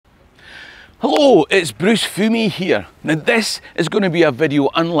Hello, it's Bruce Fummey here. Now this is going to be a video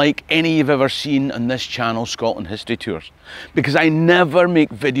unlike any you've ever seen on this channel, Scotland History Tours, because I never make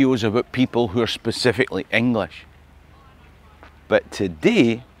videos about people who are specifically English. But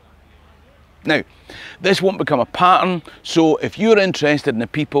today, now this won't become a pattern, so if you're interested in the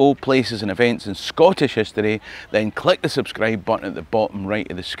people, places and events in Scottish history, then click the subscribe button at the bottom right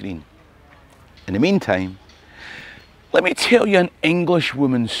of the screen. In the meantime, let me tell you an English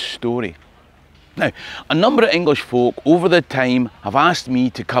woman's story. Now, a number of English folk over the time have asked me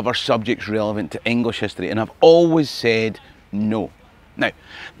to cover subjects relevant to English history, and I've always said no. Now,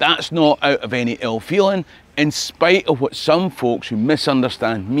 that's not out of any ill feeling, in spite of what some folks who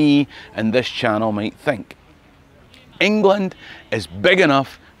misunderstand me and this channel might think. England is big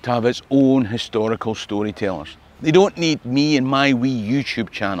enough to have its own historical storytellers. They don't need me and my wee YouTube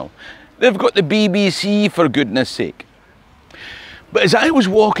channel. They've got the BBC, for goodness sake. But as I was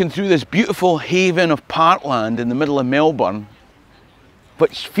walking through this beautiful haven of parkland in the middle of Melbourne,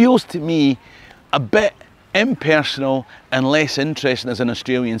 which feels to me a bit impersonal and less interesting as an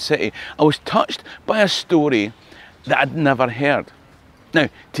Australian city, I was touched by a story that I'd never heard. Now,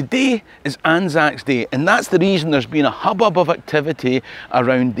 today is Anzac Day, and that's the reason there's been a hubbub of activity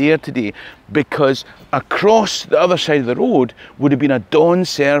around there today, because across the other side of the road would have been a dawn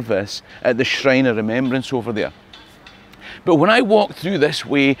service at the Shrine of Remembrance over there. But when I walked through this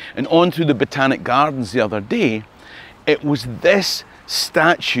way and on through the Botanic Gardens the other day, it was this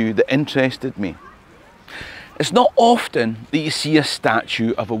statue that interested me. It's not often that you see a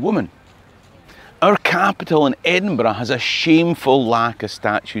statue of a woman. Our capital in Edinburgh has a shameful lack of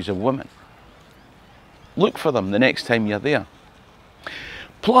statues of women. Look for them the next time you're there.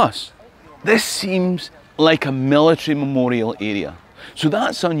 Plus, this seems like a military memorial area, so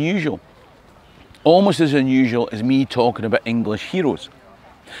that's unusual. Almost as unusual as me talking about English heroes.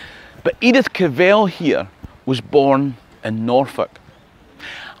 But Edith Cavell here was born in Norfolk.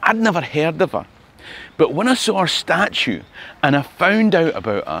 I'd never heard of her, but when I saw her statue and I found out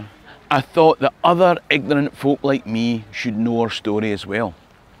about her, I thought that other ignorant folk like me should know her story as well.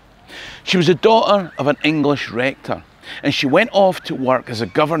 She was a daughter of an English rector, and she went off to work as a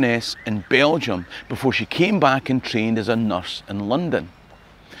governess in Belgium before she came back and trained as a nurse in London.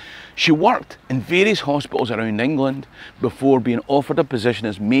 She worked in various hospitals around England before being offered a position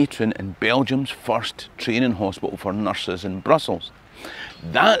as matron in Belgium's first training hospital for nurses in Brussels.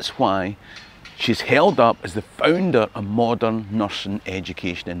 That's why she's held up as the founder of modern nursing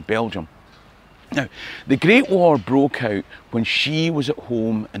education in Belgium. Now, the Great War broke out when she was at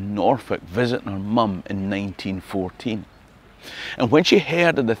home in Norfolk visiting her mum in 1914. And when she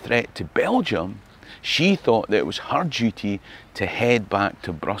heard of the threat to Belgium, she thought that it was her duty to head back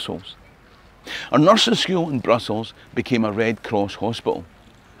to Brussels. Her nursing school in Brussels became a Red Cross hospital,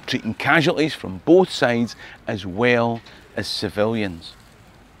 treating casualties from both sides as well as civilians.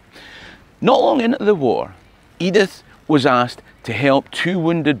 Not long into the war, Edith was asked to help 2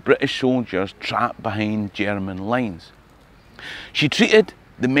 wounded British soldiers trapped behind German lines. She treated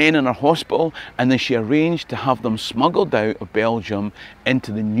the men in her hospital, and then she arranged to have them smuggled out of Belgium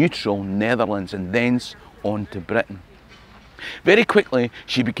into the neutral Netherlands and thence on to Britain. Very quickly,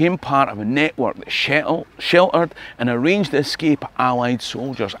 she became part of a network that sheltered and arranged the escape of Allied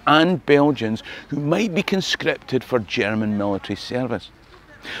soldiers and Belgians who might be conscripted for German military service.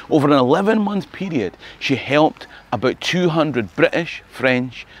 Over an 11-month period, she helped about 200 British,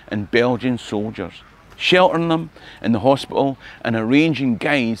 French and Belgian soldiers, sheltering them in the hospital and arranging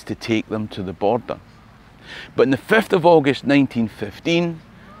guides to take them to the border. But on the 5th of August 1915,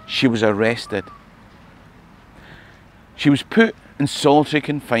 she was arrested. She was put in solitary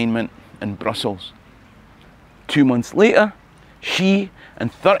confinement in Brussels. 2 months later, she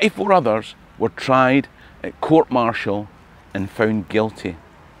and 34 others were tried at court-martial and found guilty.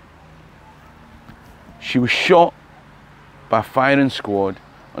 She was shot by a firing squad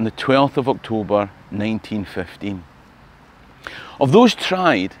on the 12th of October 1915. Of those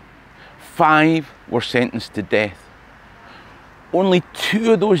tried, 5 were sentenced to death. Only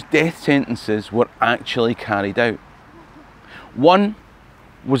 2 of those death sentences were actually carried out. One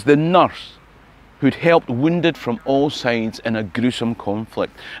was the nurse who'd helped wounded from all sides in a gruesome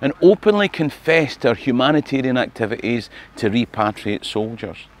conflict and openly confessed to her humanitarian activities to repatriate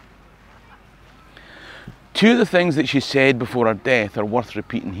soldiers. 2 of the things that she said before her death are worth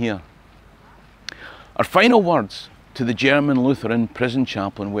repeating here. Her final words to the German Lutheran prison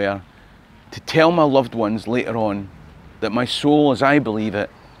chaplain were to tell my loved ones later on that my soul, as I believe it,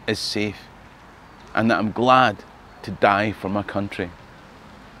 is safe and that I'm glad to die for my country.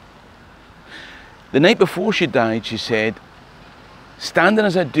 The night before she died, she said, Standing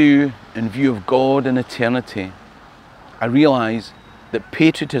as I do in view of God and eternity, I realise that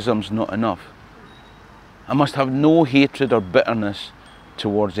patriotism's not enough. I must have no hatred or bitterness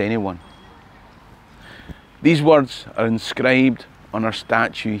towards anyone. These words are inscribed on our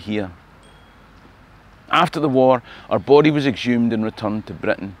statue here. After the war, our body was exhumed and returned to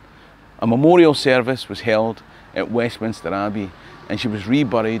Britain. A memorial service was held at Westminster Abbey and she was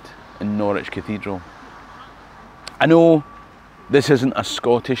reburied in Norwich Cathedral. I know this isn't a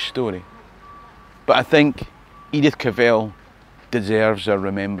Scottish story, but I think Edith Cavell deserves our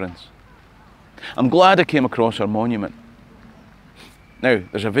remembrance. I'm glad I came across her monument. Now,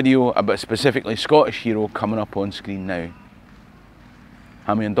 there's a video about a specifically Scottish hero coming up on screen now.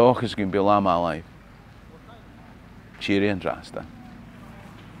 Ha mi an dóchas gún be lama alive. Cheery and Drasta.